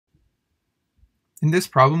in this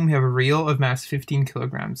problem, we have a reel of mass 15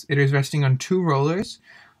 kilograms. It is resting on 2 rollers,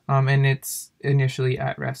 and it's initially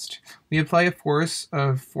at rest. We apply a force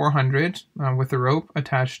of 400 with a rope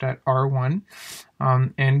attached at R1,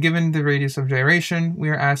 and given the radius of gyration, we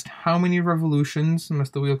are asked how many revolutions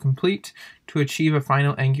must the wheel complete to achieve a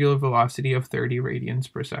final angular velocity of 30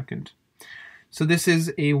 radians per second. So this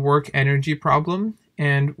is a work energy problem,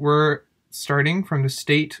 and we're starting from the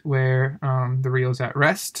state where the reel is at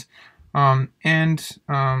rest, and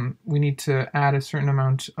we need to add a certain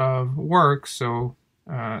amount of work, so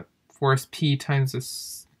force P times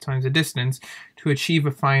the distance, to achieve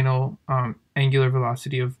a final angular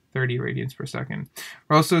velocity of 30 radians per second.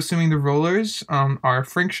 We're also assuming the rollers are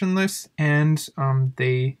frictionless, and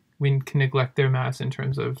we can neglect their mass in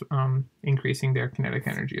terms of increasing their kinetic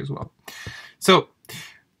energy as well. So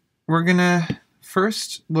we're gonna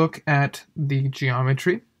first look at the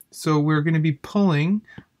geometry. So we're going to be pulling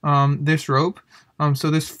this rope.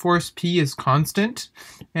 So this force P is constant,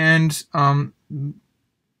 and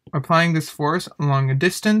applying this force along a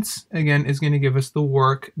distance, again, is going to give us the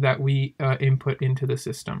work that we input into the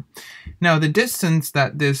system. Now, the distance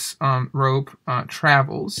that this rope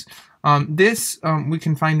travels, we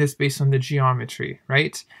can find this based on the geometry,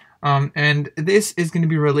 right? And this is going to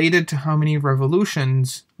be related to how many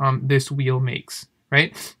revolutions this wheel makes,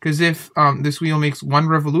 right? Because if this wheel makes 1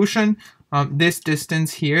 revolution, this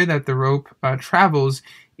distance here that the rope travels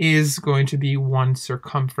is going to be 1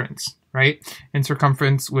 circumference, right? And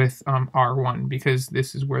circumference with R1, because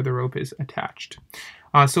this is where the rope is attached.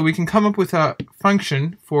 So we can come up with a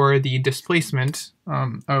function for the displacement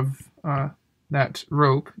of that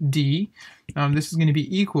rope, d. This is going to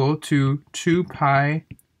be equal to 2 pi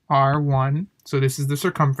R1, so this is the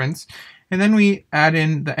circumference, and then we add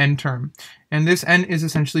in the n term, and this n is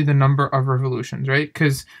essentially the number of revolutions, right?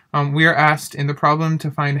 Because we are asked in the problem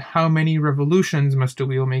to find how many revolutions must a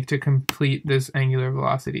wheel make to complete this angular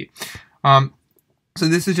velocity. So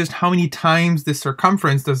this is just how many times this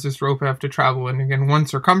circumference does this rope have to travel, and again, 1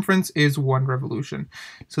 circumference is 1 revolution.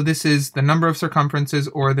 So this is the number of circumferences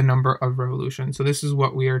or the number of revolutions. So this is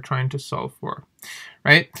what we are trying to solve for,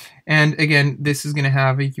 right? And again, this is going to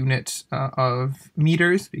have a unit of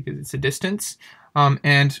meters because it's a distance.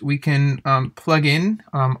 And we can plug in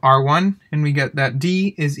R1, and we get that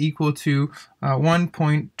D is equal to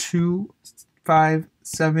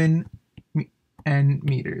 1.257 n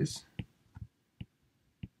meters.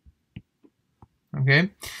 Okay,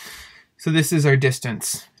 so this is our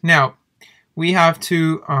distance. Now, we have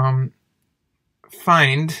to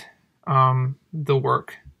find the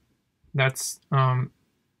work that's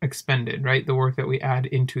expended, right? The work that we add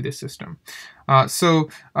into the system. So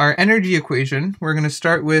our energy equation, we're going to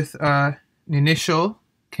start with initial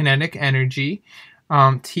kinetic energy,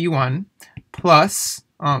 T1, plus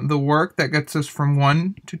the work that gets us from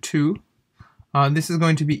 1 to 2. This is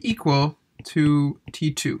going to be equal to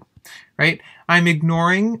T2. Right? I'm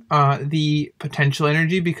ignoring the potential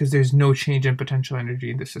energy because there's no change in potential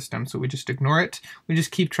energy in the system, so we just ignore it. We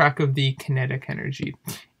just keep track of the kinetic energy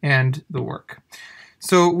and the work.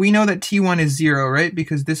 So we know that T1 is 0, right?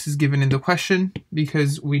 Because this is given in the question,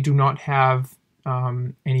 because we do not have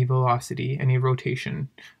any velocity, any rotation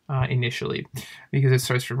initially, because it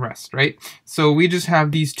starts from rest, right? So we just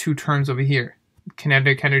have these 2 terms over here,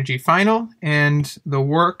 kinetic energy final and the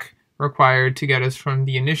work required to get us from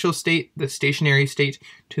the initial state, the stationary state,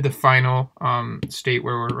 to the final state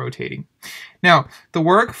where we're rotating. Now, the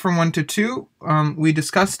work from 1 to 2 we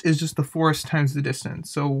discussed is just the force times the distance.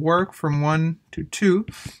 So work from 1 to 2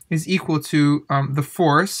 is equal to the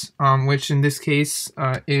force, which in this case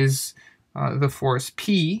is the force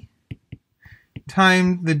P,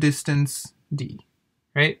 times the distance D,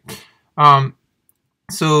 right?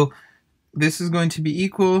 So this is going to be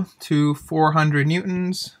equal to 400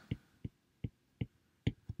 newtons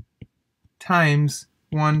times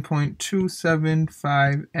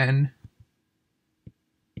 1.275 n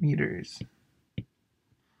meters.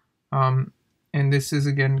 And this is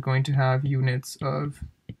again going to have units of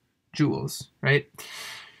joules, right?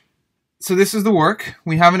 So this is the work.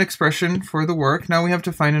 We have an expression for the work. Now we have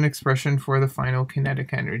to find an expression for the final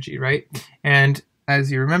kinetic energy, right? And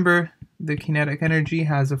as you remember, the kinetic energy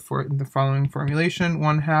has the following formulation: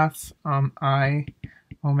 1/2 I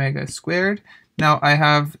omega squared. Now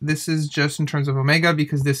this is just in terms of omega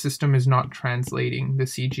because this system is not translating. The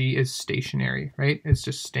CG is stationary, right? It's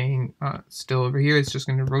just staying still over here. It's just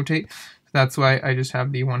going to rotate. That's why I just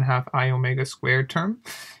have the 1/2 I omega squared term.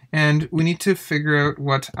 And we need to figure out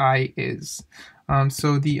what I is.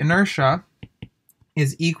 So the inertia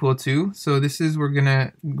is equal to, so this is, we're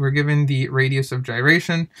given the radius of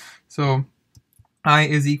gyration. So I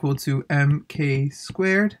is equal to mk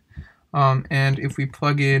squared. And if we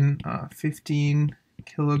plug in 15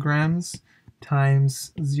 kilograms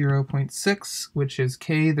times 0.6, which is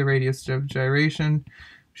k, the radius of gyration,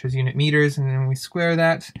 which is unit meters, and then we square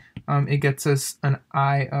that, it gets us an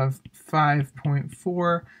I of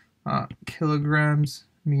 5.4 kilograms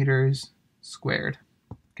meters squared.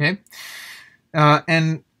 Okay,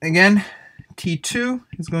 and again, T2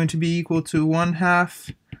 is going to be equal to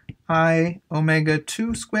 1/2 I omega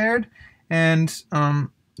 2 squared, and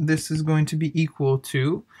this is going to be equal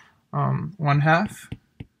to 1/2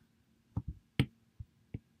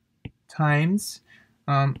 times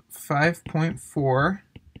 5.4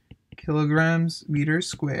 kilograms meters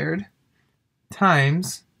squared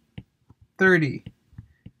times 30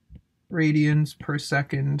 radians per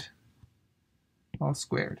second all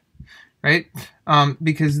squared, right?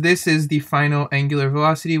 Because this is the final angular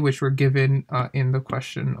velocity which we're given in the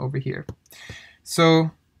question over here.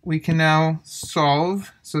 So we can now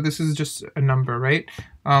solve. So this is just a number, right?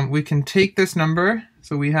 We can take this number.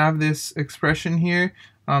 So we have this expression here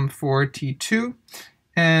for T2,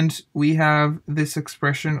 and we have this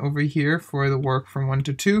expression over here for the work from 1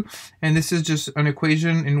 to 2, and this is just an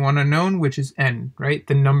equation in one unknown, which is n, right?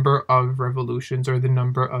 The number of revolutions, or the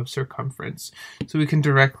number of circumference. So we can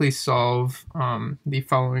directly solve the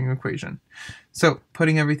following equation. So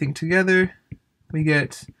putting everything together, we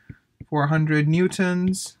get 400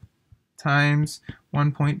 newtons times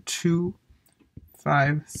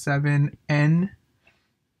 1.257 n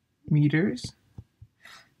meters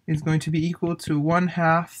is going to be equal to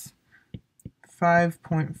 1/2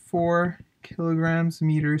 5.4 kilograms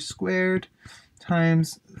meters squared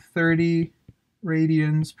times 30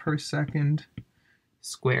 radians per second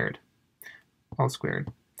squared, all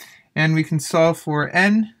squared. And we can solve for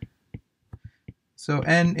n. So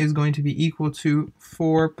n is going to be equal to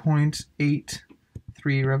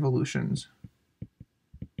 4.83 revolutions.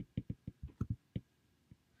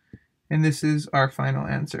 And this is our final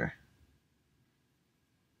answer.